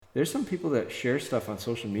there's some people that share stuff on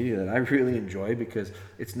social media that I really enjoy because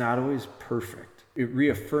it's not always perfect. It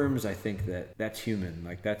reaffirms, I think, that that's human,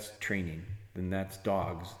 like that's training, and that's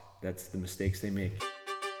dogs, that's the mistakes they make.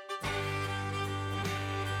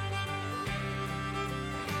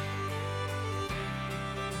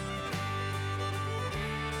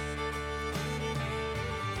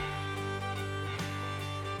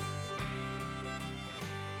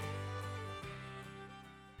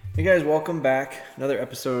 Hey guys, welcome back. Another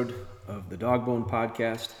episode of the Dog Bone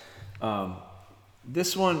Podcast.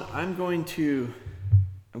 This one, I'm going to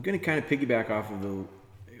kind of piggyback off of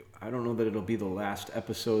I don't know that it'll be the last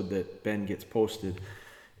episode that Ben gets posted.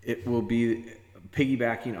 It will be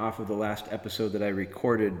piggybacking off of the last episode that I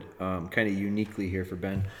recorded kind of uniquely here for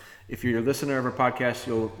Ben. If you're a listener of our podcast,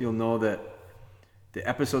 you'll know that the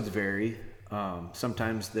episodes vary.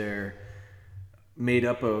 Sometimes they're made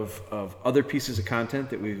up of other pieces of content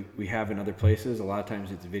that we have in other places. A lot of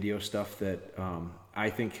times it's video stuff that I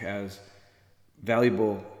think has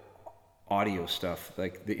valuable audio stuff.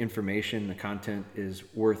 Like the information, the content is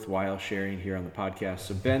worthwhile sharing here on the podcast.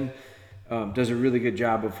 So Ben does a really good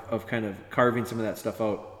job of kind of carving some of that stuff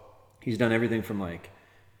out. He's done everything from like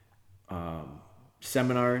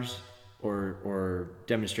seminars or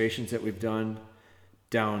demonstrations that we've done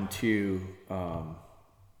down to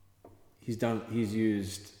He's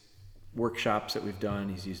used workshops that we've done.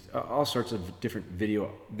 He's used all sorts of different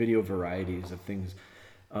video varieties of things.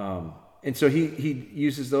 And so he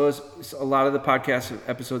uses those. A lot of the podcast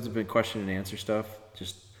episodes have been question and answer stuff,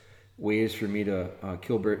 just ways for me to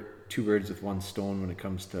kill two birds with one stone when it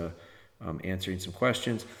comes to answering some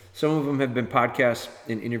questions. Some of them have been podcasts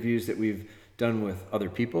and interviews that we've done with other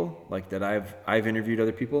people, like that I've interviewed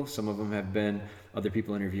other people. Some of them have been other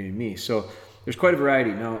people interviewing me. So there's quite a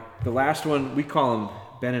variety. Now, the last one, we call them,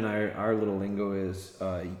 Ben and I, our little lingo is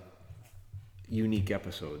unique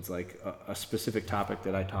episodes, like a specific topic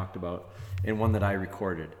that I talked about and one that I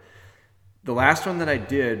recorded. The last one that I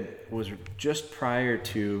did was just prior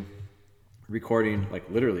to recording, like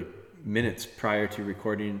literally minutes prior to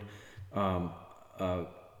recording an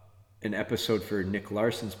episode for Nick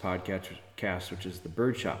Larson's podcast, which is the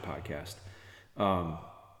Birdshot podcast.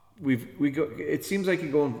 It seems like you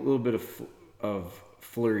go in a little bit of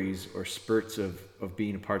flurries or spurts of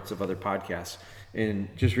being parts of other podcasts. And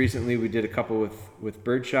just recently we did a couple with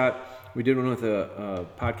Birdshot. We did one with a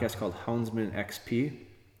podcast called Houndsman XP.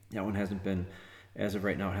 That one hasn't been, as of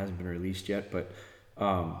right now, it hasn't been released yet. But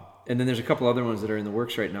and then there's a couple other ones that are in the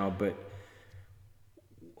works right now. But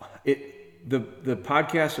the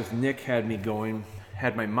podcast with Nick had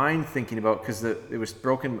my mind thinking about, because it was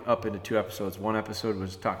broken up into two episodes. One episode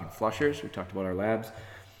was talking flushers. We talked about our labs.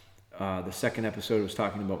 The second episode was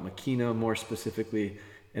talking about Máquina more specifically,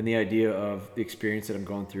 and the idea of the experience that I'm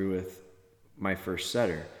going through with my first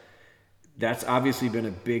setter. That's obviously been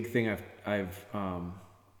a big thing I've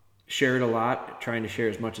shared a lot, trying to share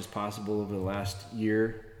as much as possible over the last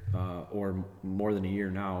year, or more than a year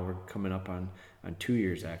now. We're coming up on 2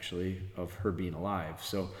 years actually of her being alive.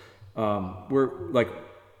 So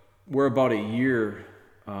we're about a year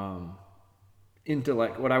into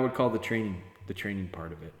like what I would call the training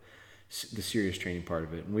part of it, the serious training part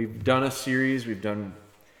of it. And we've done a series. We've done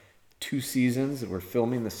 2 seasons, and we're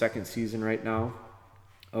filming the second season right now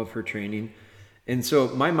of her training. And so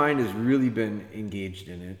my mind has really been engaged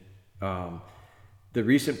in it. The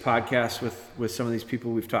recent podcasts with some of these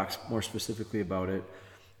people, we've talked more specifically about it.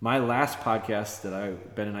 My last podcast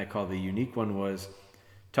that Ben and I call the unique one was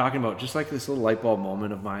talking about just like this little light bulb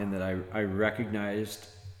moment of mine that I recognized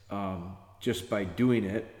just by doing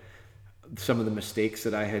it, some of the mistakes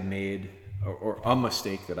that I had made, or a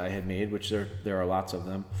mistake that I had made, which there are lots of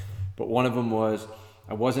them. But one of them was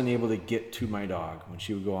I wasn't able to get to my dog. When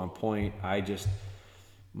she would go on point,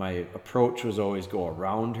 my approach was always go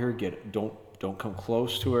around her, don't come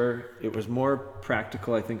close to her. It was more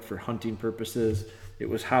practical, I think, for hunting purposes. It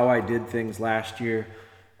was how I did things last year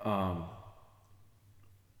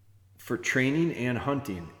for training and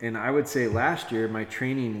hunting. And I would say last year my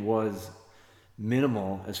training was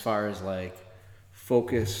minimal as far as like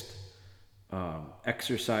focused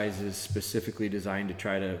exercises specifically designed to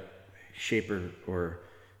try to shape her or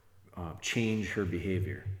change her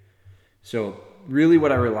behavior. So really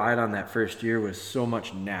what I relied on that first year was so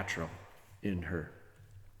much natural in her.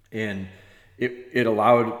 And it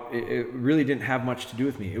really didn't have much to do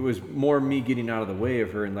with me. It was more me getting out of the way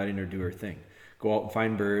of her and letting her do her thing. Go out and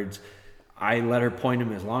find birds. I let her point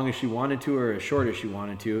them as long as she wanted to or as short as she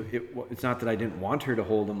wanted to. It's not that I didn't want her to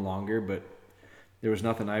hold them longer, but there was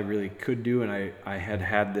nothing I really could do. And I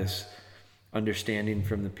had this understanding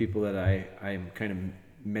from the people that I'm kind of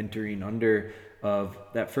mentoring under of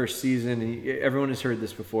that first season. And everyone has heard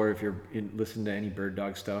this before if you're listen to any bird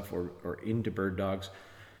dog stuff or into bird dogs.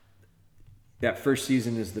 That first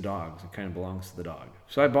season is the dog's. It kind of belongs to the dog.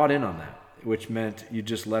 So I bought in on that, which meant you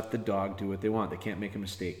just let the dog do what they want. They can't make a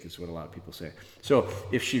mistake, is what a lot of people say. So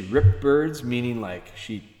if she ripped birds, meaning like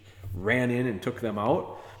she ran in and took them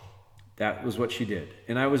out, that was what she did.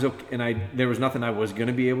 And I was okay, and there was nothing I was going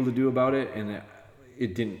to be able to do about it, and I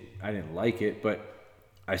didn't like it, but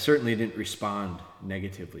I certainly didn't respond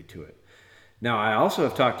negatively to it. Now, I also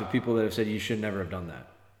have talked to people that have said you should never have done that.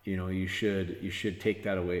 You should take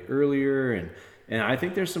that away earlier, and I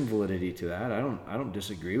think there's some validity to that. I don't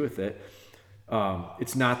disagree with it.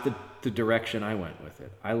 It's not the direction I went with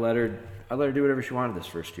it. I let her do whatever she wanted this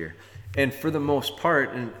first year, and for the most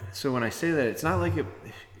part. And so when I say that, it's not like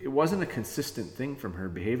it wasn't a consistent thing from her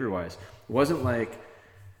behavior wise. It wasn't like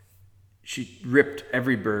she ripped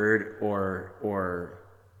every bird or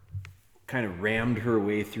kind of rammed her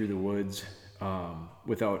way through the woods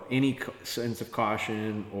without any sense of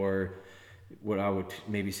caution or what I would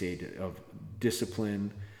maybe say of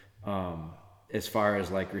discipline, as far as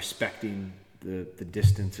like respecting the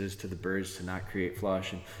distances to the birds to not create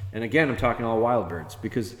flush. And again, I'm talking all wild birds,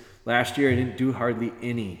 because last year I didn't do hardly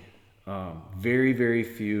any, very, very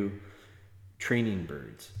few training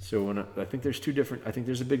birds. So I think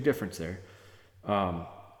there's a big difference there.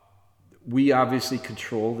 We obviously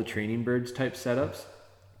control the training birds type setups,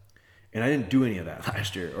 and I didn't do any of that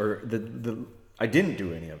last year, or I didn't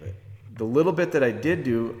do any of it. The little bit that I did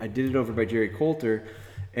do, I did it over by Jerry Coulter,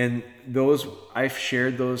 and I've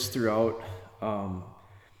shared those throughout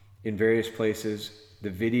in various places.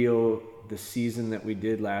 The video, the season that we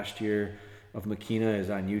did last year of Máquina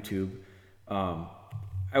is on YouTube.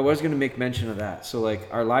 I was going to make mention of that. So like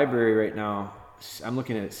our library right now, I'm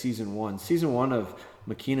looking at season 1. Season 1 of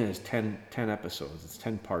Máquina is 10 episodes. It's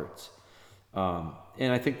 10 parts.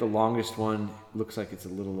 And I think the longest one looks like it's a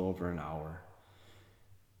little over an hour.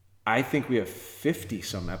 I think we have 50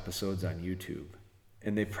 some episodes on YouTube,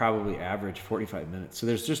 and they probably average 45 minutes. So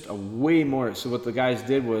there's just a way more. So what the guys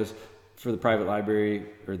did was, for the private library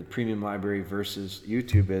or the premium library versus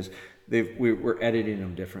YouTube, is we're editing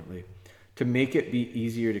them differently to make it be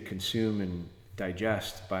easier to consume and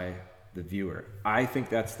digest by the viewer. I think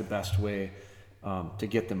that's the best way to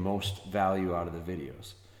get the most value out of the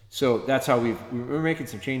videos. So that's how we're making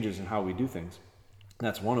some changes in how we do things.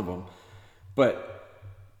 That's one of them. But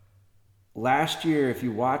last year, if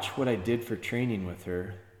you watch what I did for training with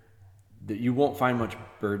her, that you won't find much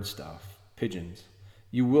bird stuff, pigeons.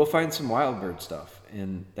 You will find some wild bird stuff,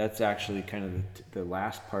 and that's actually kind of the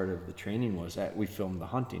last part of the training was that we filmed the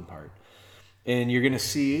hunting part. And you're going to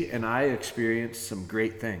see, and I experienced some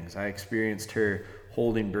great things. I experienced her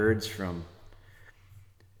holding birds from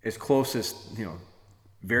as close as,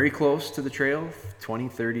 very close to the trail, 20,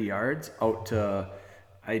 30 yards, out to,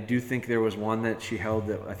 I do think there was one that she held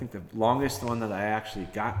that, I think the longest one that I actually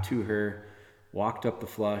got to her, walked up the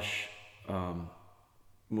flush,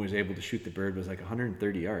 was able to shoot the bird, was like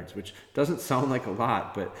 130 yards, which doesn't sound like a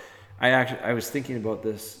lot, but I was thinking about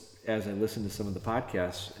this as I listened to some of the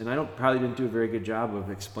podcasts, and I probably didn't do a very good job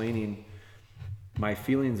of explaining my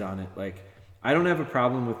feelings on it. Like, I don't have a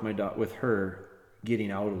problem with her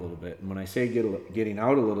getting out a little bit. And when I say getting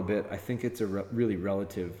out a little bit, I think it's a really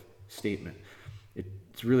relative statement.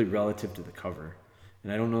 It's really relative to the cover.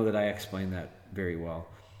 And I don't know that I explained that very well.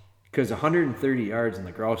 Because 130 yards in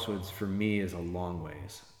the grouse woods for me is a long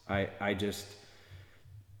ways.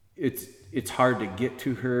 It's hard to get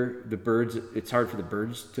to her. The birds, it's hard for the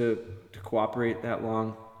birds to cooperate that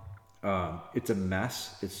long. It's a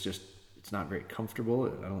mess. It's not very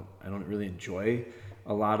comfortable. I don't really enjoy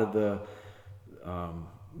a lot of the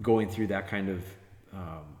going through that kind of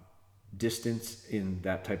distance in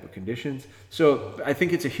that type of conditions. So I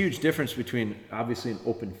think it's a huge difference between obviously an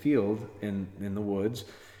open field and in the woods.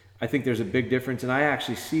 I think there's a big difference, and I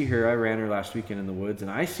actually see her. I ran her last weekend in the woods,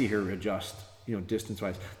 and I see her adjust,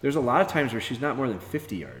 distance-wise. There's a lot of times where she's not more than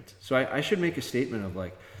 50 yards. So I should make a statement of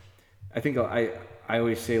like, I think I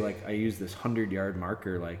always say like I use this 100-yard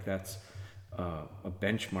marker, like that's a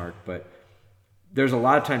benchmark, but there's a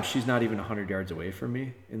lot of times she's not even 100 yards away from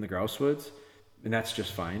me in the grouse woods, and that's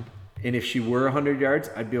just fine. And if she were 100 yards,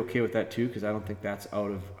 I'd be okay with that too, because I don't think that's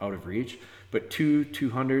out of reach. But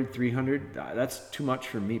 200, 300, that's too much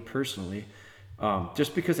for me personally,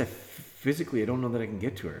 just because physically I don't know that I can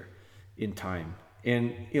get to her in time.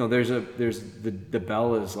 And there's the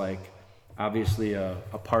bell is like obviously a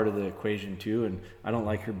part of the equation too, and I don't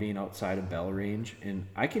like her being outside of bell range, and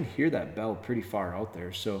I can hear that bell pretty far out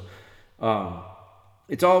there. So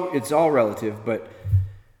it's all relative. But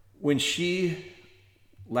when she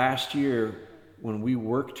last year when we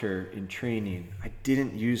worked her in training, I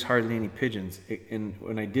didn't use hardly any pigeons. And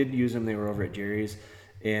when I did use them, they were over at Jerry's.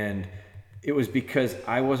 And it was because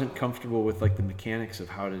I wasn't comfortable with like the mechanics of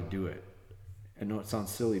how to do it. I know it sounds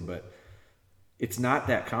silly, but it's not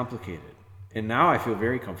that complicated. And now I feel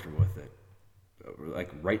very comfortable with it,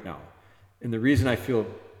 like right now. And the reason I feel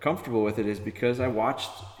comfortable with it is because I watched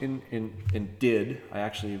I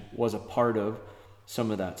actually was a part of some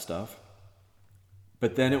of that stuff.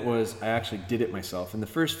 But then I actually did it myself. And the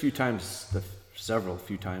first several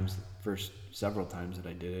times that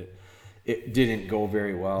I did it, it didn't go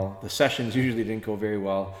very well. The sessions usually didn't go very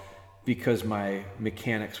well because my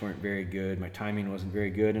mechanics weren't very good. My timing wasn't very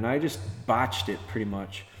good. And I just botched it pretty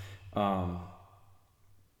much a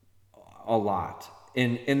lot.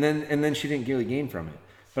 And then she didn't really gain from it.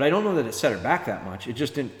 But I don't know that it set her back that much. It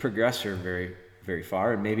just didn't progress her very, very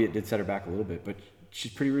far. And maybe it did set her back a little bit, but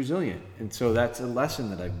she's pretty resilient. And so that's a lesson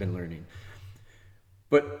that I've been learning.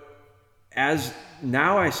 But as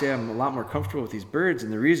now I say I'm a lot more comfortable with these birds.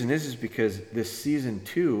 And the reason is because this season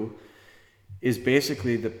 2 is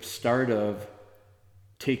basically the start of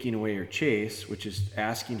taking away her chase, which is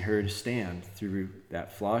asking her to stand through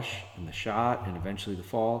that flush and the shot and eventually the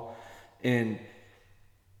fall. And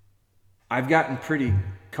I've gotten pretty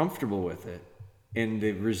comfortable with it, and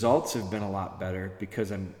the results have been a lot better because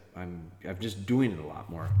I'm just doing it a lot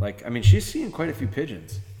more. Like, I mean, she's seen quite a few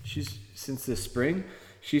pigeons. Since this spring,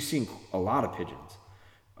 she's seen a lot of pigeons.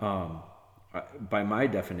 By my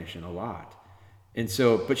definition, a lot. And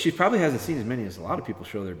so, but she probably hasn't seen as many as a lot of people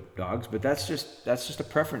show their dogs, but that's just a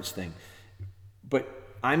preference thing. But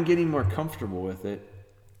I'm getting more comfortable with it,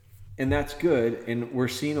 and that's good. And we're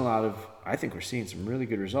seeing I think we're seeing some really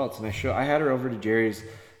good results. And I had her over to Jerry's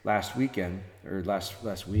last week, or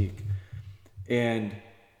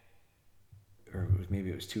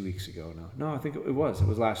maybe it was 2 weeks ago now. No, I think it was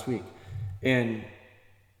last week. And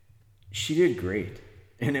she did great.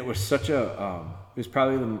 And it was it was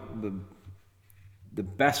probably the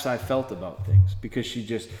best I felt about things, because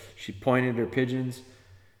she pointed her pigeons.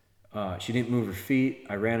 She didn't move her feet.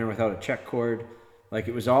 I ran her without a check cord. Like,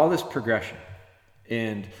 it was all this progression.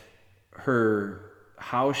 And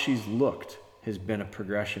how she's looked has been a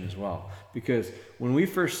progression as well. Because when we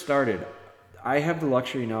first started, I have the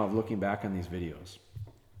luxury now of looking back on these videos.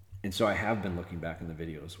 And so I have been looking back on the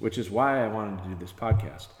videos, which is why I wanted to do this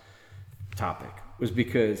podcast topic, was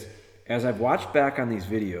because as I've watched back on these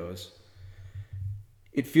videos,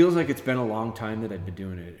 it feels like it's been a long time that I've been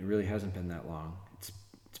doing it. It really hasn't been that long. It's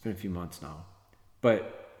been a few months now.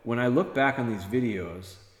 But when I look back on these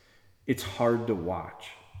videos, it's hard to watch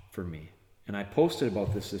for me. And I posted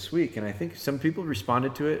about this week, and I think some people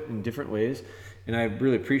responded to it in different ways, and I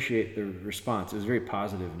really appreciate the response. It was very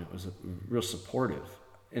positive, and it was real supportive.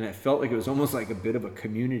 And I felt like it was almost like a bit of a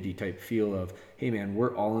community type feel of, hey man,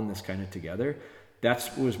 we're all in this kind of together.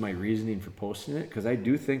 That was my reasoning for posting it, because I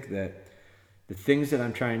do think that the things that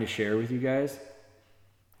I'm trying to share with you guys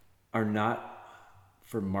are not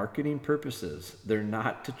for marketing purposes. They're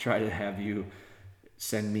not to try to have you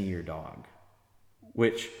send me your dog,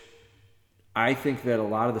 which I think that a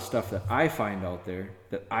lot of the stuff that I find out there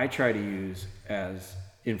that I try to use as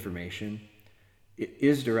information, it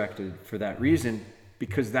is directed for that reason,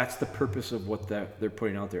 because that's the purpose of what they're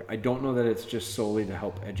putting out there. I don't know that it's just solely to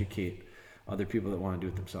help educate other people that want to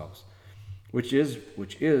do it themselves, which is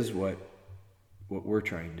what we're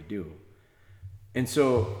trying to do. And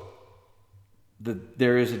so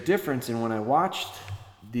there is a difference in when I watched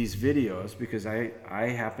these videos, because I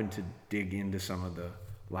happened to dig into some of the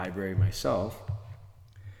library myself.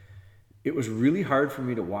 It was really hard for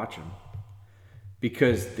me to watch them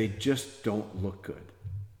because they just don't look good.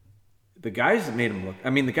 The guys that made them look,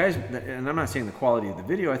 and I'm not saying the quality of the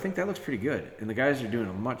video, I think that looks pretty good. And the guys are doing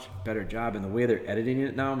a much better job, and the way they're editing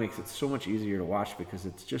it now makes it so much easier to watch because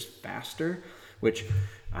it's just faster, which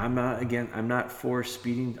I'm not for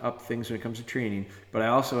speeding up things when it comes to training, but I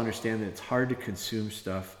also understand that it's hard to consume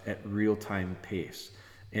stuff at real-time pace.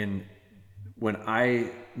 And when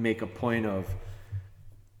I make a point of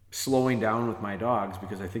slowing down with my dogs,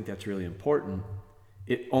 because I think that's really important,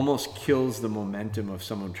 it almost kills the momentum of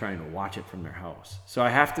someone trying to watch it from their house. So I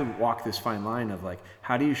have to walk this fine line of like,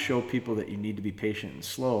 how do you show people that you need to be patient and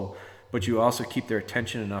slow, but you also keep their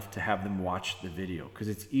attention enough to have them watch the video? Because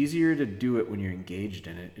it's easier to do it when you're engaged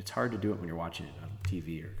in it. It's hard to do it when you're watching it on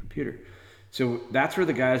TV or computer. So that's where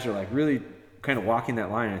the guys are like really kind of walking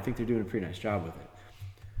that line. And I think they're doing a pretty nice job with it.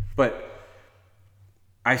 But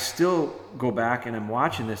I still go back and I'm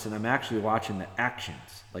watching this, and I'm actually watching the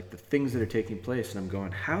actions, like the things that are taking place, and I'm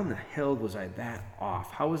going, how in the hell was I that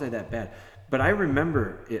off? How was I that bad? But I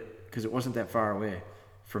remember it because it wasn't that far away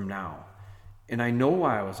from now. And I know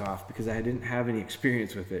why I was off, because I didn't have any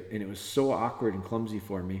experience with it, and it was so awkward and clumsy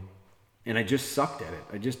for me, and I just sucked at it.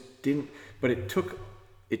 I just didn't. But it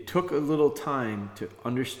took a little time to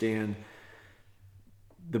understand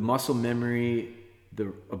the muscle memory,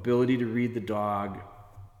 the ability to read the dog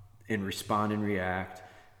and respond and react,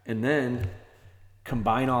 and then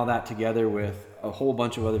combine all that together with a whole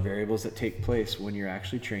bunch of other variables that take place when you're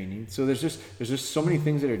actually training. So there's just so many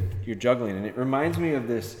things that you're juggling, and it reminds me of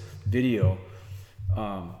this video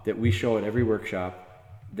that we show at every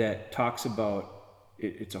workshop that talks about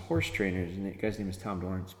it's a horse trainer. The guy's name is Tom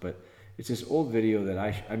Dorrance, but it's this old video that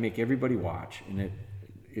I make everybody watch, and it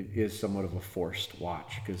is somewhat of a forced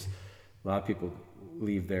watch, because a lot of people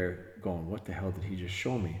leave there going, what the hell did he just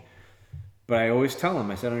show me? But I always tell them,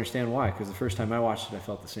 I said, I understand why, because the first time I watched it, I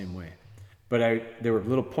felt the same way. But there were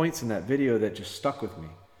little points in that video that just stuck with me.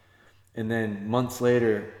 And then months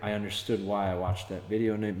later, I understood why I watched that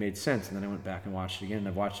video, and it made sense. And then I went back and watched it again, and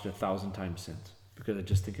I've watched it 1,000 times since, because I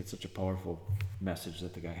just think it's such a powerful message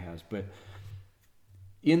that the guy has. But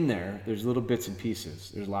in there's little bits and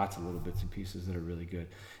pieces. There's lots of little bits and pieces that are really good.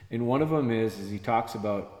 And one of them is he talks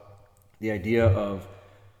about the idea of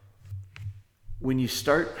when you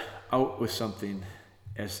start out with something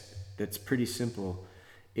that's pretty simple,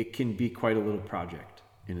 it can be quite a little project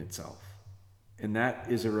in itself. And that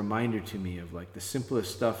is a reminder to me of, like, the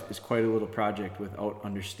simplest stuff is quite a little project without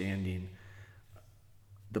understanding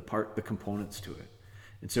the components to it.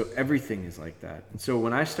 And so everything is like that. And so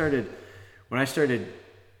when I started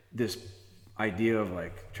this idea of,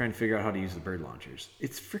 like, trying to figure out how to use the bird launchers,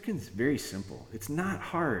 it's freaking very simple. It's not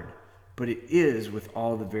hard, but it is with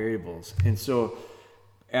all the variables. And so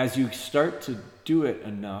as you start to do it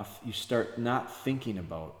enough, you start not thinking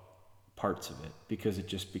about parts of it, because it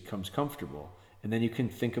just becomes comfortable. And then you can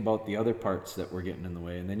think about the other parts that were getting in the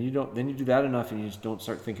way. And then you do that enough, and you just don't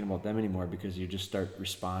start thinking about them anymore, because you just start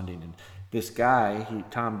responding. And this guy,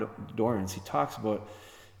 Tom Dorrance, he talks about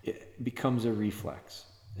it becomes a reflex.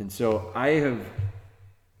 And so I have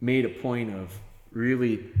made a point of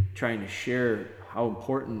really trying to share how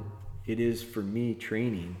important it is for me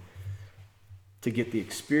training to get the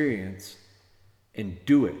experience and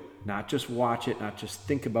do it. Not just watch it, not just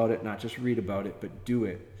think about it, not just read about it, but do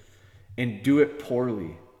it. And do it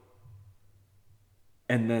poorly.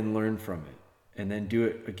 And then learn from it. And then do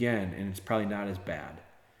it again, and it's probably not as bad,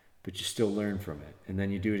 but you still learn from it. And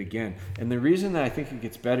then you do it again. And the reason that I think it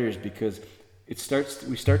gets better is because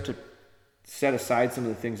we start to set aside some of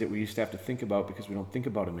the things that we used to have to think about, because we don't think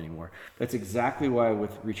about them anymore. That's exactly why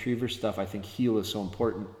with retriever stuff, I think heel is so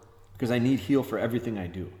important, because I need heel for everything I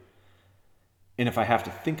do. And if I have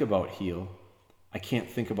to think about heel, I can't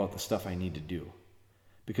think about the stuff I need to do,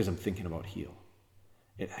 because I'm thinking about heel.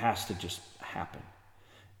 It has to just happen.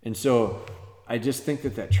 And so I just think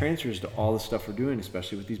that transfers to all the stuff we're doing,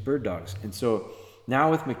 especially with these bird dogs. And so now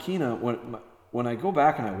with Máquina, when I go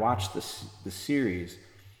back and I watch the series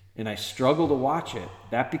and I struggle to watch it,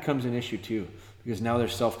 that becomes an issue too, because now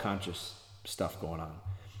there's self-conscious stuff going on.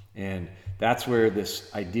 And that's where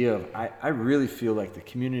this idea of, I really feel like the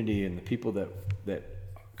community and the people that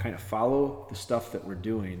kind of follow the stuff that we're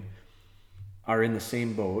doing are in the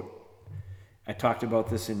same boat. I talked about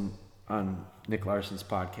this on Nick Larson's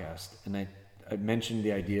podcast, and I mentioned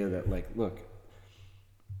the idea that, like, look,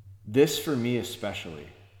 this for me especially,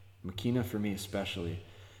 Máquina for me especially,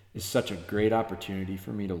 is such a great opportunity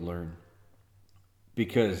for me to learn,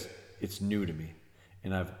 because it's new to me,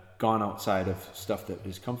 and I've gone outside of stuff that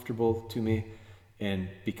is comfortable to me and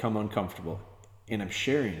become uncomfortable, and I'm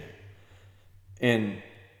sharing it. And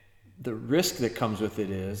the risk that comes with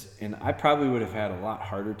it is, and I probably would have had a lot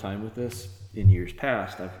harder time with this in years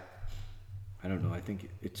past. I don't know. I think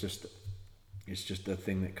it's just a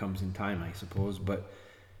thing that comes in time, I suppose. But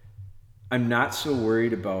I'm not so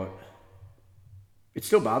worried about. It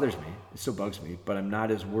still bothers me. It still bugs me. But I'm not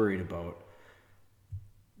as worried about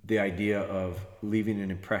the idea of leaving an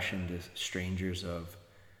impression to strangers of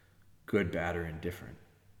good, bad, or indifferent.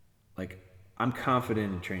 Like, I'm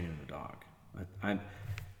confident in training a dog.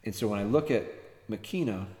 And so when I look at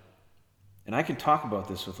Máquina, and I can talk about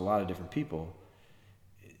this with a lot of different people,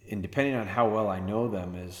 and depending on how well I know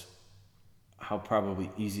them is how probably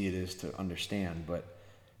easy it is to understand. But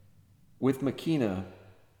with Máquina,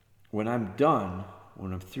 when I'm done,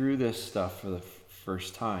 when I'm through this stuff for the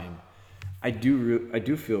first time, I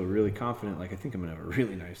do feel really confident. Like, I think I'm gonna have a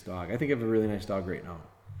really nice dog. I think I have a really nice dog right now.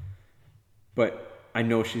 But I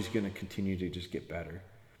know she's gonna continue to just get better.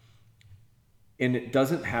 And it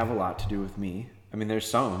doesn't have a lot to do with me. I mean, there's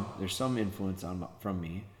some influence from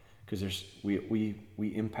me, because we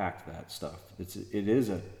impact that stuff. It is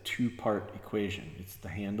a two-part equation. It's the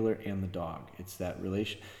handler and the dog. It's that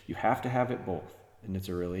relation. You have to have it both, and it's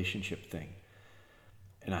a relationship thing.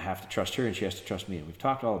 And I have to trust her, and she has to trust me. And we've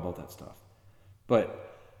talked all about that stuff. But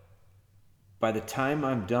by the time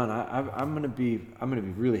I'm done, I'm gonna be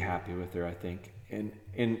really happy with her, I think,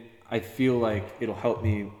 and I feel like it'll help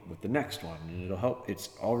me with the next one, and it's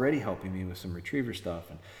already helping me with some retriever stuff,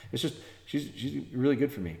 and it's just she's really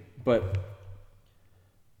good for me. But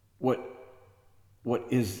what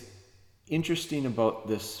is interesting about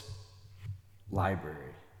this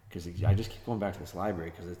library, because I just keep going back to this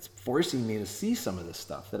library because it's forcing me to see some of this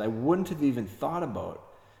stuff that I wouldn't have even thought about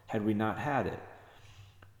had we not had it.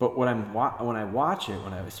 But when I watch it,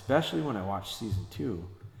 especially when I watch season 2,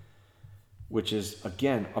 which is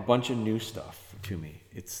again a bunch of new stuff to me.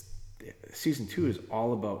 Season 2 is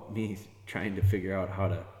all about me trying to figure out how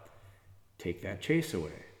to take that chase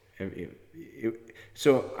away.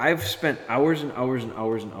 So I've spent hours and hours and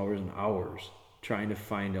hours and hours and hours trying to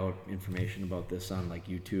find out information about this on like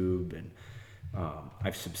YouTube, and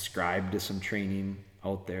I've subscribed to some training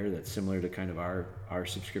out there that's similar to kind of our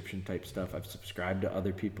subscription type stuff. I've subscribed to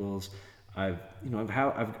other people's. I've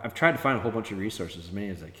tried to find a whole bunch of resources, as many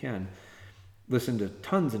as I can. Listened to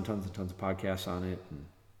tons and tons and tons of podcasts on it, and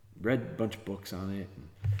read a bunch of books on it. And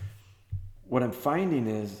what I'm finding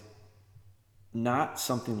is not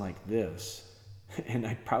something like this, and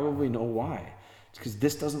I probably know why. It's because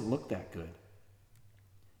this doesn't look that good.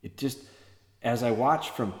 It just, as I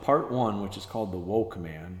watch from part 1, which is called the whoa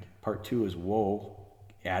command, part 2 is whoa,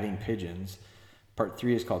 adding pigeons, part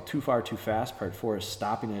 3 is called too far, too fast, part 4 is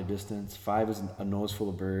stopping at a distance, 5 is a nose full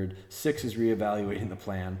of bird, 6 is reevaluating the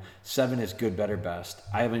plan, 7 is good, better, best.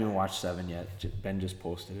 I haven't even watched 7 yet. Ben just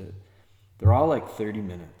posted it. They're all like 30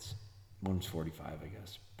 minutes. One's 45, I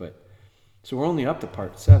guess. But so we're only up to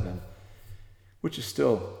part 7, which is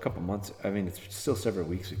still a couple months. I mean, it's still several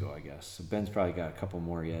weeks ago, I guess. So Ben's probably got a couple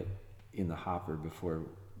more yet in the hopper before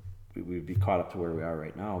we would be caught up to where we are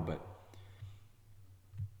right now. But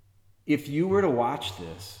if you were to watch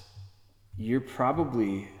this, you're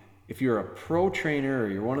probably, if you're a pro trainer or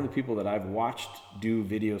you're one of the people that I've watched do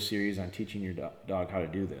video series on teaching your dog how to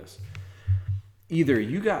do this,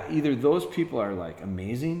 either those people are like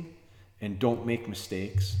amazing and don't make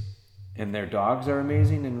mistakes, and their dogs are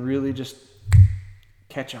amazing and really just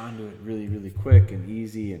catch on to it really, really quick and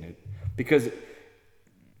easy, because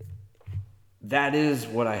that is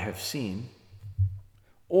what I have seen,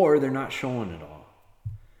 or they're not showing it all.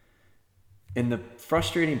 And the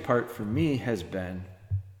frustrating part for me has been,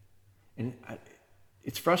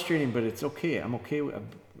 it's frustrating, but it's okay. I'm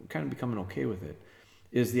kind of becoming okay with it,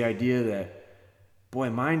 is the idea that, boy,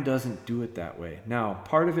 mine doesn't do it that way. Now,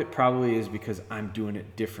 part of it probably is because I'm doing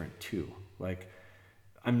it different too. Like,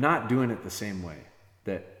 I'm not doing it the same way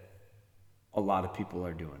that a lot of people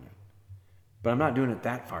are doing it. But I'm not doing it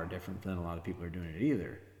that far different than a lot of people are doing it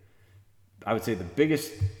either. I would say the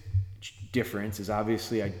biggest difference is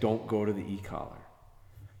obviously I don't go to the e-collar.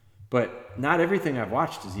 But not everything I've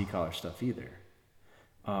watched is e-collar stuff either.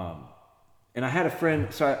 And I had a friend,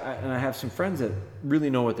 I have some friends that really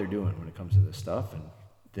know what they're doing when it comes to this stuff, and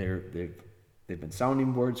they've been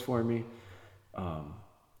sounding boards for me.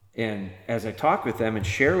 And as I talk with them and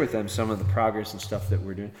share with them some of the progress and stuff that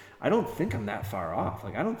we're doing, I don't think I'm that far off.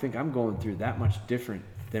 Like, I don't think I'm going through that much different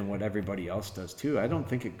than what everybody else does too. I don't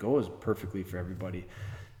think it goes perfectly for everybody.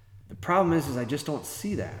 The problem is I just don't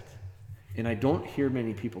see that. And I don't hear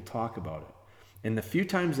many people talk about it. And the few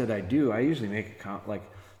times that I do, I usually make a comment. Like,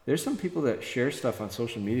 there's some people that share stuff on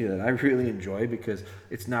social media that I really enjoy because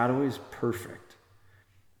it's not always perfect.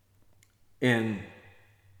 And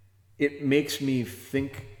it makes me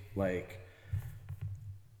think, like,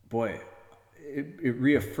 boy, it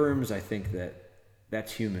reaffirms, I think, that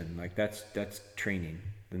that's human. Like, that's training,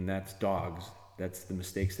 and that's dogs. That's the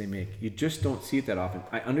mistakes they make. You just don't see it that often.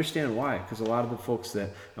 I understand why, because a lot of the folks that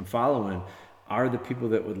I'm following are the people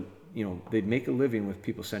that would, they'd make a living with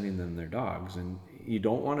people sending them their dogs, and you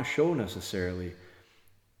don't want to show necessarily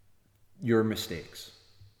your mistakes,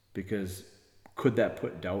 because could that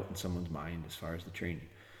put doubt in someone's mind as far as the training?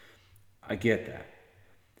 I get that.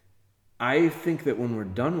 I think that when we're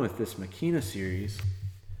done with this Máquina series,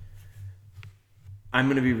 I'm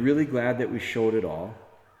going to be really glad that we showed it all,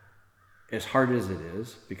 as hard as it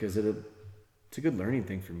is, because it's a good learning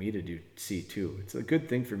thing for me to see too. It's a good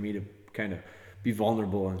thing for me to kind of be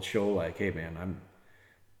vulnerable and show, like, hey man,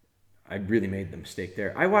 I really made the mistake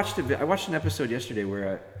there. I watched an episode yesterday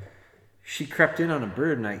where she crept in on a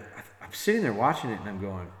bird, and I'm sitting there watching it, and I'm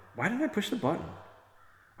going, why didn't I push the button?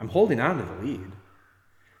 I'm holding on to the lead.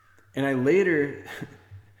 And I later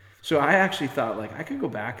So I actually thought like I could go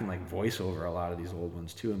back and like voice over a lot of these old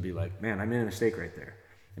ones too and be like, man, I made a mistake right there.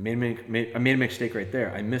 I made a mistake right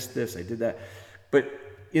there. I missed this. I did that. But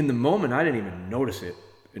in the moment, I didn't even notice it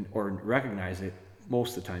or recognize it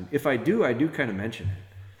most of the time. If I do kind of mention it.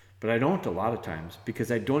 But I don't a lot of times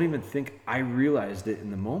because I don't even think I realized it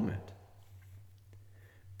in the moment.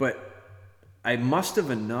 But I must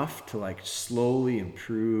have enough to like slowly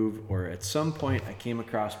improve, or at some point I came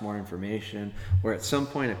across more information, or at some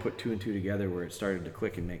point I put two and two together where it started to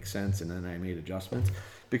click and make sense, and then I made adjustments.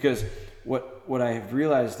 Because what I have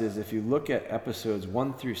realized is if you look at episodes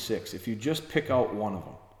 1 through 6, if you just pick out one of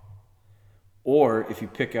them, or if you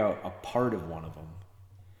pick out a part of one of them,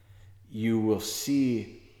 you will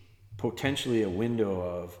see potentially a window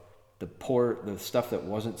of the stuff that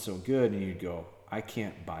wasn't so good, and you'd go, I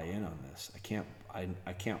can't buy in on this. I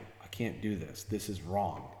can't do this. This is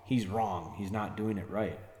wrong. He's wrong. He's not doing it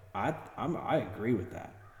right. I agree with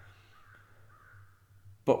that.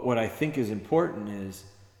 But what I think is important is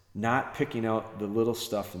not picking out the little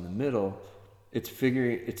stuff in the middle. It's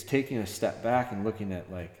taking a step back and looking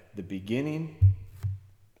at like the beginning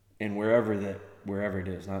and wherever it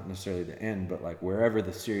is, not necessarily the end, but like wherever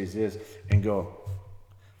the series is, and go,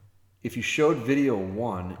 if you showed video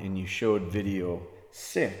 1 and you showed video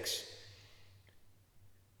 6,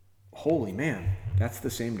 holy man, that's the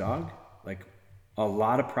same dog? Like a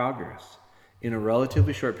lot of progress in a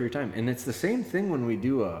relatively short period of time. And it's the same thing when we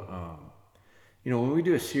do when we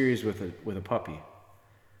do a series with a puppy.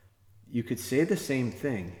 You could say the same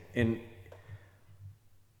thing. And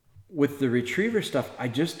with the retriever stuff, I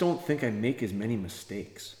just don't think I make as many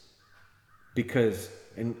mistakes because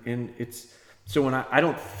and it's so when I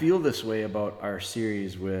don't feel this way about our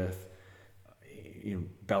series with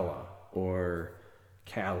Bella or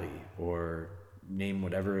Callie or name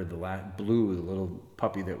whatever Blue, the little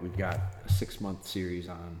puppy that we got a 6-month series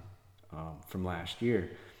on from last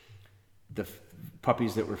year. The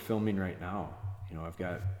puppies that we're filming right now, I've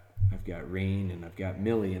got Rain and I've got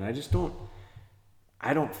Millie, and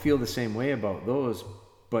I don't feel the same way about those.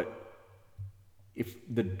 But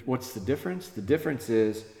what's the difference? The difference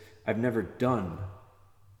is I've never done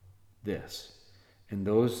this, and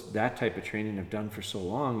that type of training I've done for so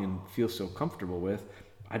long and feel so comfortable with.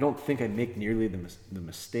 I don't think I make nearly the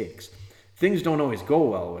mistakes. Things don't always go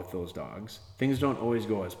well with those dogs. Things don't always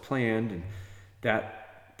go as planned, and that.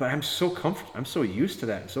 But I'm so comfortable. I'm so used to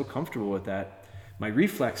that. I'm so comfortable with that. My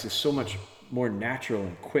reflex is so much more natural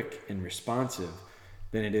and quick and responsive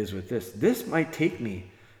than it is with this. This might take me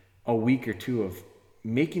a week or two of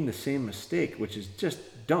making the same mistake, which is just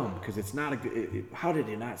dumb because it's not a good. How did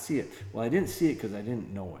you not see it? Well, I didn't see it because I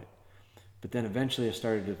didn't know it. But then eventually I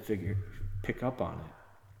started to pick up on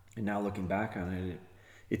it. And now looking back on it,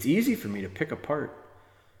 it's easy for me to pick apart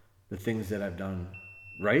the things that I've done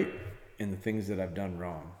right and the things that I've done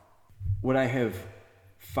wrong. What I have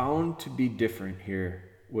found to be different here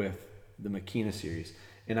with the Máquina series,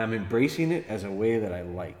 and I'm embracing it as a way that I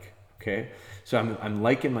like. Okay, so I'm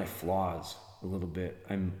liking my flaws a little bit.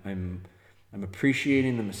 I'm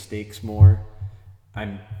appreciating the mistakes more.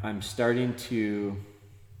 I'm starting to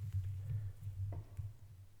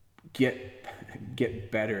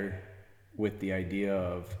get better with the idea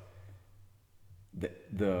of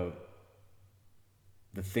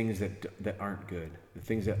the things that aren't good, the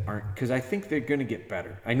things that aren't, because I think they're going to get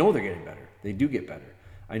better. I know they're getting better. They do get better.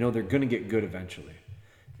 I know they're going to get good eventually,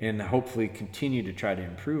 and hopefully continue to try to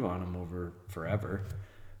improve on them over forever.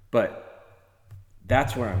 But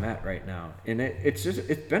that's where I'm at right now, and it's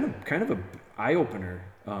been kind of a eye opener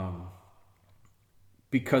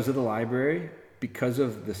because of the library, because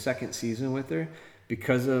of the second season with her,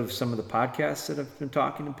 because of some of the podcasts that I've been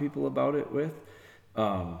talking to people about it with.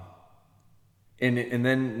 And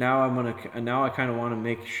then now I kind of want to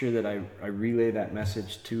make sure that I relay that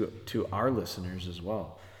message to our listeners as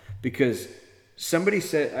well, because somebody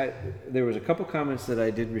said there was a couple comments that I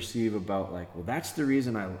did receive about like, well, that's the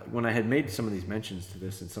reason when I had made some of these mentions to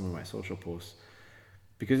this in some of my social posts,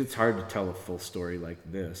 because it's hard to tell a full story like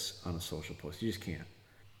this on a social post. You just can't.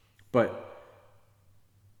 But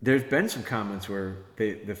there's been some comments where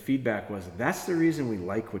the feedback was, that's the reason we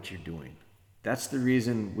like what you're doing. That's the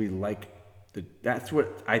reason we like that's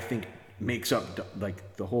what I think makes up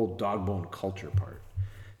like the whole dog bone culture part.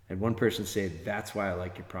 And one person said, that's why I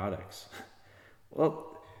like your products.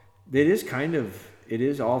 Well, it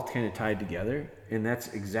is all kind of tied together, and that's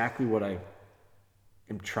exactly what I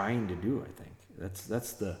am trying to do. I think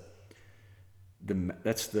that's the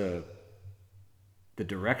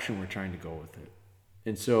direction we're trying to go with it.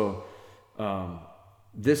 And so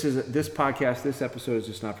this podcast, this episode is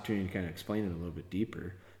just an opportunity to kind of explain it a little bit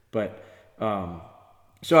deeper. But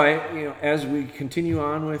So as we continue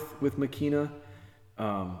on with Máquina,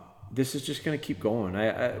 this is just going to keep going.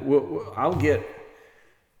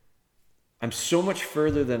 I'm so much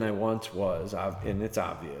further than I once was, and it's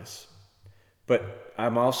obvious. But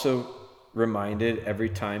I'm also reminded every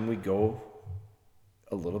time we go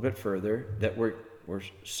a little bit further that we're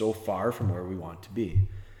so far from where we want to be.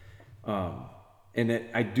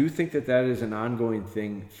 I do think that is an ongoing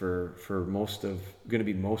thing for going to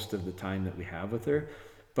be most of the time that we have with her.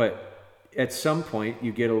 But at some point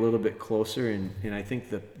you get a little bit closer, and I think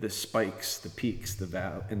the spikes, the peaks,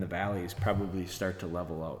 and the valleys probably start to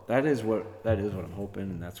level out. That is what I'm hoping,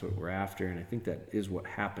 and that's what we're after, and I think that is what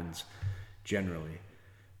happens generally.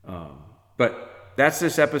 But that's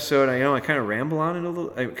this episode. I kind of ramble on it a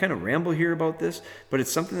little. I kind of ramble here about this, but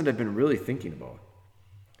it's something that I've been really thinking about.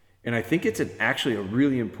 And I think it's actually a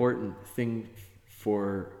really important thing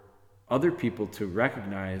for other people to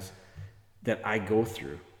recognize that I go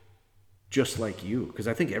through, just like you, because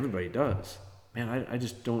I think everybody does. Man, I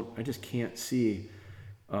just can't see.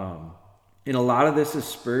 And a lot of this is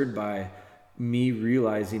spurred by me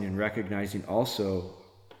realizing and recognizing also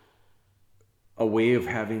a way of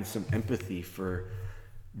having some empathy for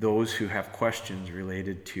those who have questions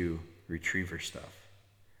related to retriever stuff.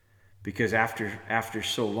 Because after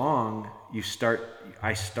so long,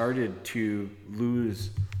 I started to lose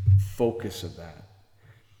focus of that.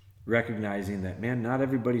 Recognizing that, man, not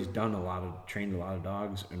everybody's trained a lot of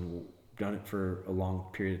dogs and done it for a long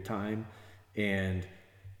period of time and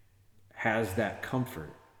has that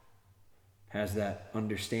comfort, has that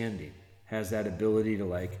understanding, has that ability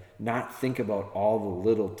to not think about all the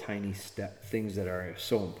little tiny things that are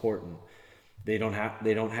so important. They don't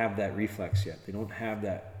have that reflex yet. They don't have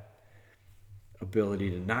that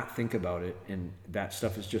ability to not think about it, and that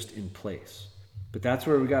stuff is just in place. But that's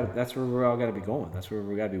where we're all got to be going. That's where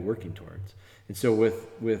we got to be working towards. And so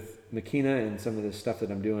with Máquina and some of the stuff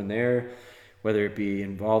that I'm doing there, whether it be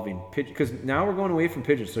involving pigeons, because now we're going away from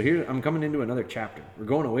pigeons. So here I'm coming into another chapter. We're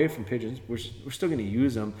going away from pigeons. We're still going to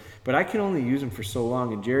use them, but I can only use them for so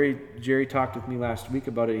long. And Jerry talked with me last week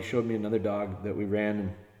about it. He showed me another dog that we ran,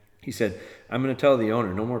 and he said, "I'm going to tell the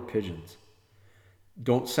owner, no more pigeons.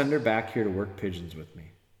 Don't send her back here to work pigeons with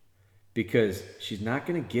me, because she's not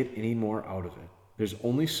going to get any more out of it. There's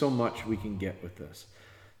only so much we can get with this.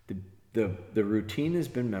 The routine has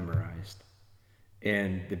been memorized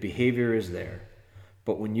and the behavior is there.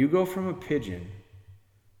 But when you go from a pigeon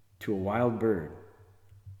to a wild bird,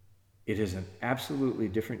 it is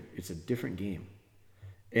it's a different game."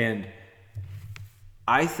 And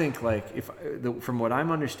I think from what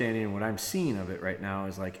I'm understanding and what I'm seeing of it right now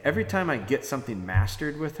is every time I get something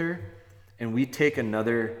mastered with her and we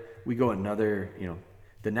go another,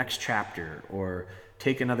 the next chapter, or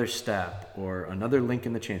take another step, or another link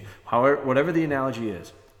in the chain, whatever the analogy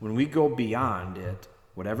is, when we go beyond it,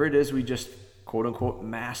 whatever it is we just quote unquote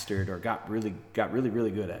mastered or got really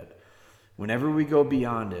good at, whenever we go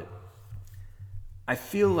beyond it, I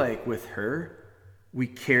feel like with her, we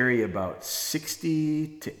carry about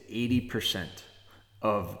 60 to 80%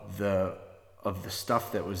 of the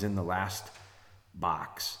stuff that was in the last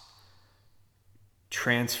box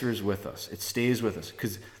transfers with us. It stays with us,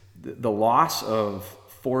 because the loss of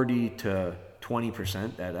 40 to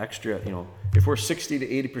 20%, that extra, if we're 60 to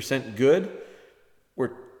 80% good,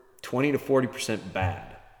 we're 20 to 40%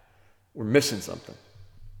 bad. We're missing something.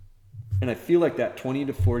 And I feel like that 20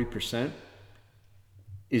 to 40%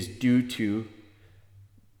 is due to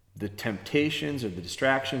the temptations or the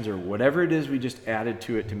distractions or whatever it is we just added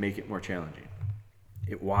to it to make it more challenging.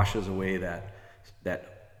 It washes away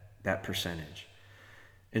that percentage.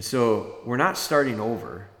 And so we're not starting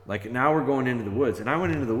over. Now we're going into the woods. And I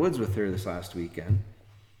went into the woods with her this last weekend.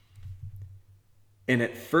 And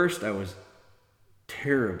at first I was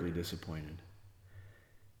terribly disappointed,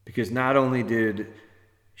 because not only did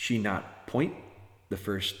she not point the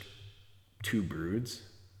first 2 broods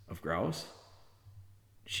of grouse,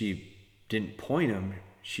 she didn't point them,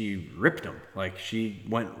 she ripped them. She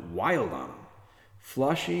went wild on them,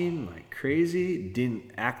 flushing like crazy,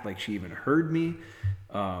 didn't act like she even heard me.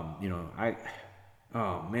 Oh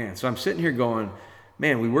man. So I'm sitting here going,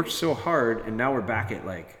 man, we worked so hard, and now we're back at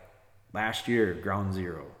last year, ground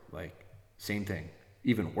zero. Same thing,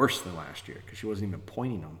 even worse than last year, because she wasn't even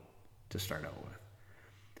pointing them to start out with.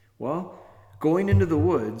 Well, going into the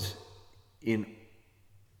woods in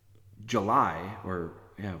July,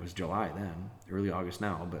 it was July then, early August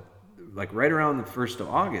now, but right around the 1st of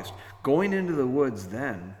August, going into the woods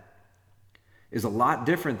then is a lot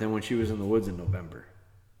different than when she was in the woods in November.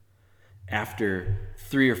 After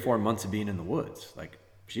 3 or 4 months of being in the woods,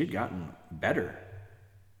 she had gotten better.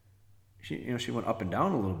 she went up and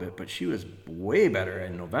down a little bit, but she was way better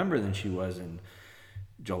in November than she was in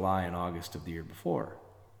July and August of the year before.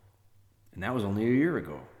 And that was only a year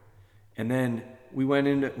ago. And then we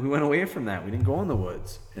went away from that. We didn't go in the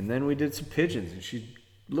woods. And then we did some pigeons, and she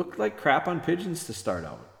looked like crap on pigeons to start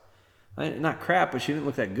out. Not crap, but she didn't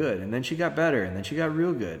look that good. And then she got better, and then she got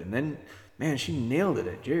real good. And then, man, she nailed it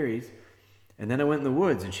at Jerry's. And then I went in the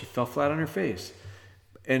woods, and she fell flat on her face.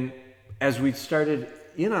 And as we started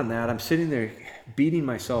in on that, I'm sitting there beating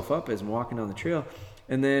myself up as I'm walking down the trail.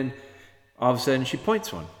 And then all of a sudden she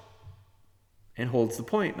points one and holds the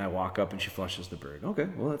point. And I walk up and she flushes the bird. Okay,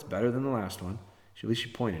 well, that's better than the last one. At least she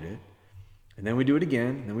pointed it. And then we do it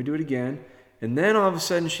again. And then we do it again. And then all of a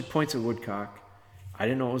sudden she points a woodcock. I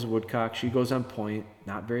didn't know it was a woodcock. She goes on point,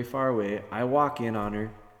 not very far away. I walk in on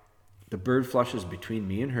her. The bird flushes between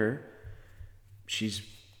me and her. She's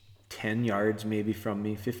 10 yards maybe from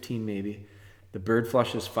me, 15 maybe. The bird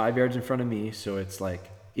flushes 5 yards in front of me, so it's like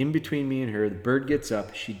in between me and her. The bird gets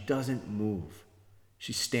up. She doesn't move.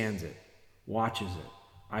 She stands it, watches it.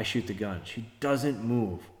 I shoot the gun. She doesn't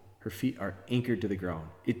move. Her feet are anchored to the ground.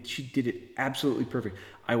 She did it absolutely perfect.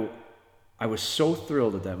 I was so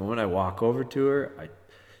thrilled at that moment. I walk over to her.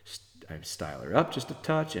 I style her up just a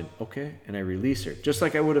touch, and I release her, just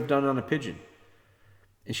like I would have done on a pigeon.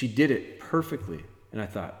 And she did it perfectly. And I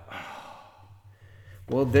thought,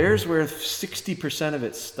 well, there's where 60% of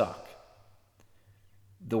it stuck.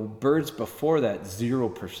 The birds before that,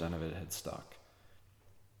 0% of it had stuck.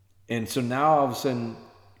 And so now all of a sudden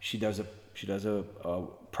she does a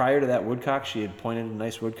prior to that woodcock, she had pointed a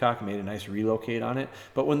nice woodcock and made a nice relocate on it.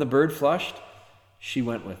 But when the bird flushed, she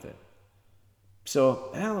went with it.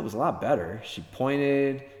 So, it was a lot better. She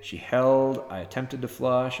pointed, she held, I attempted to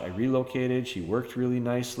flush, I relocated, she worked really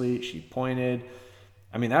nicely, she pointed.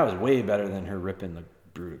 I mean, that was way better than her ripping the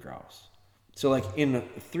brood of grouse. So like in a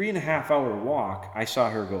 3.5 hour walk, I saw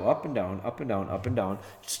her go up and down, up and down, up and down.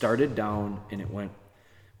 It started down and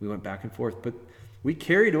we went back and forth, but we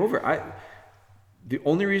carried over. The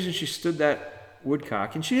only reason she stood that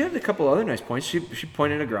woodcock, and she had a couple other nice points. She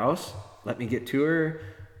pointed a grouse, let me get to her.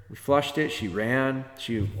 We flushed it. She ran.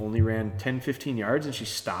 She only ran 10, 15 yards and she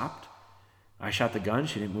stopped. I shot the gun.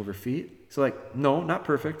 She didn't move her feet. So like, no, not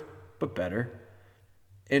perfect, but better.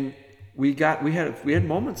 And we had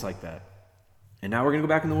moments like that. And now we're going to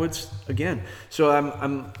go back in the woods again. So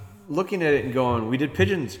I'm looking at it and going, we did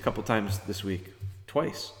pigeons a couple times this week,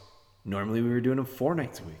 twice. Normally we were doing them 4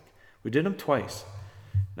 nights a week. We did them twice.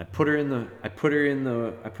 And I put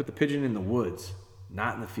the pigeon in the woods,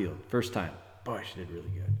 not in the field. First time. Boy, she did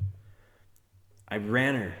really good. I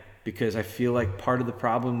ran her because I feel like part of the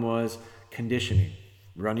problem was conditioning.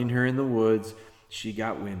 Running her in the woods, she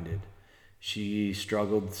got winded. She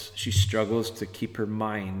struggles to keep her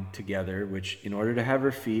mind together, which in order to have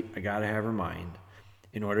her feet, I got to have her mind.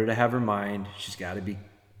 In order to have her mind, she's got to be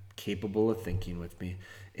capable of thinking with me.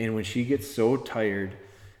 And when she gets so tired,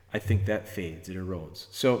 I think that fades, it erodes.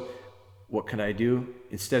 So what can I do?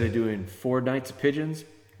 Instead of doing 4 nights of pigeons,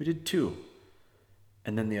 we did 2.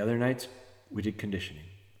 And then the other nights, we did conditioning.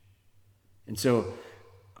 And so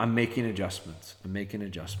I'm making adjustments. I'm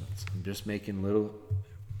just making little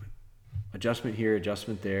adjustment here,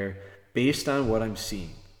 adjustment there, based on what I'm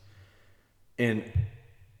seeing. And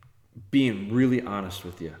being really honest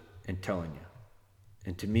with you and telling you.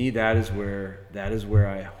 And to me, that is where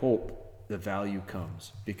I hope the value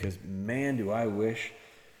comes. Because man, do I wish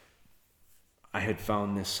I had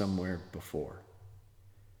found this somewhere before.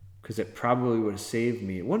 Because it probably would have saved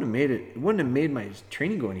me. It wouldn't have made my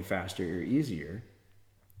training go any faster or easier.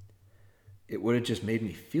 It would have just made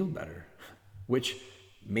me feel better. Which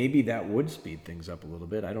maybe that would speed things up a little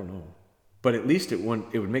bit. I don't know. But at least it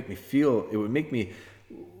would make me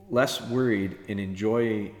less worried and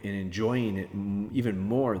enjoying it even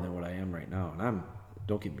more than what I am right now. And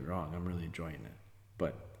don't get me wrong, I'm really enjoying it.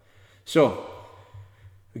 But so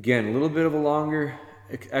again, a little bit of a longer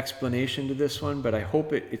explanation to this one, but I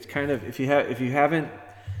hope it's kind of, if you haven't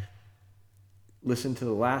listened to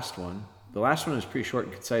the last one is pretty short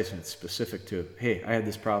and concise, and it's specific to, hey, I had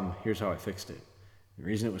this problem, here's how I fixed it. The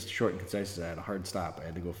reason it was short and concise is I had a hard stop. I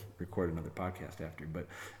had to go record another podcast after, but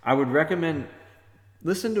I would recommend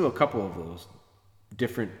listen to a couple of those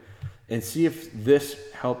different and see if this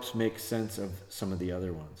helps make sense of some of the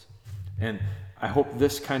other ones. And I hope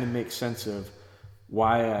this kind of makes sense of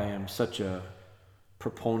why I am such a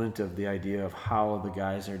proponent of the idea of how the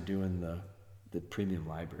guys are doing the premium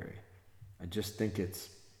library. I just think it's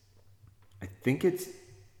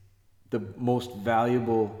the most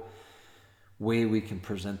valuable way we can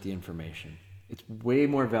present the information. It's way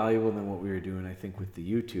more valuable than what we were doing, I think, with the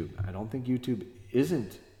YouTube. I don't think YouTube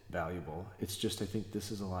isn't valuable. It's just, I think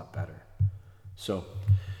this is a lot better. So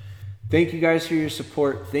thank you guys for your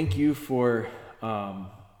support. Thank you for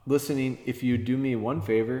listening. If you do me one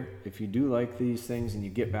favor, if you do like these things and you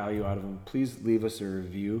get value out of them, please leave us a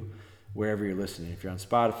review wherever you're listening. If you're on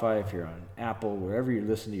Spotify, if you're on Apple, wherever you're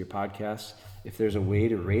listening to your podcasts, if there's a way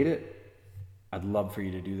to rate it, I'd love for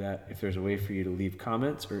you to do that. If there's a way for you to leave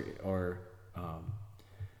comments or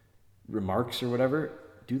remarks or whatever,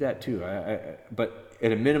 do that too. But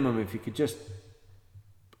at a minimum, if you could just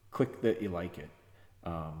click that you like it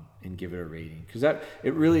and give it a rating, because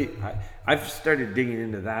I've started digging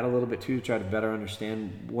into that a little bit too, to try to better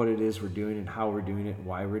understand what it is we're doing and how we're doing it and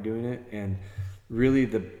why we're doing it. And really,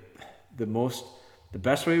 the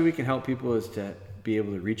best way we can help people is to be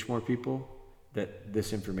able to reach more people that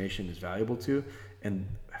this information is valuable to. And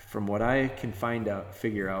from what I can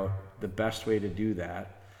figure out, the best way to do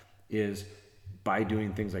that is by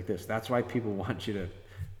doing things like this. That's why people want you to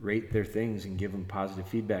rate their things and give them positive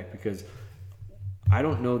feedback, because I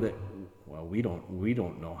don't know that, well, we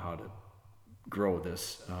don't know how to grow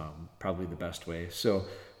this probably the best way. So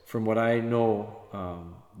from what I know,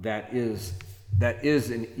 that is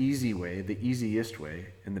an easy way, the easiest way,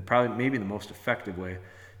 and probably maybe the most effective way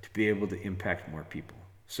to be able to impact more people.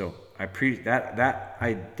 So I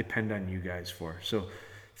depend on you guys for. So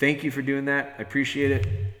thank you for doing that. I appreciate it.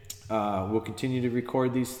 We'll continue to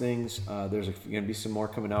record these things. There's going to be some more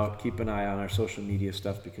coming out. Keep an eye on our social media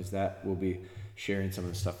stuff, because that will be sharing some of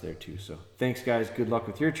the stuff there too. So thanks, guys. Good luck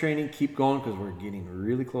with your training. Keep going, because we're getting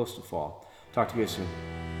really close to fall. Talk to you guys soon.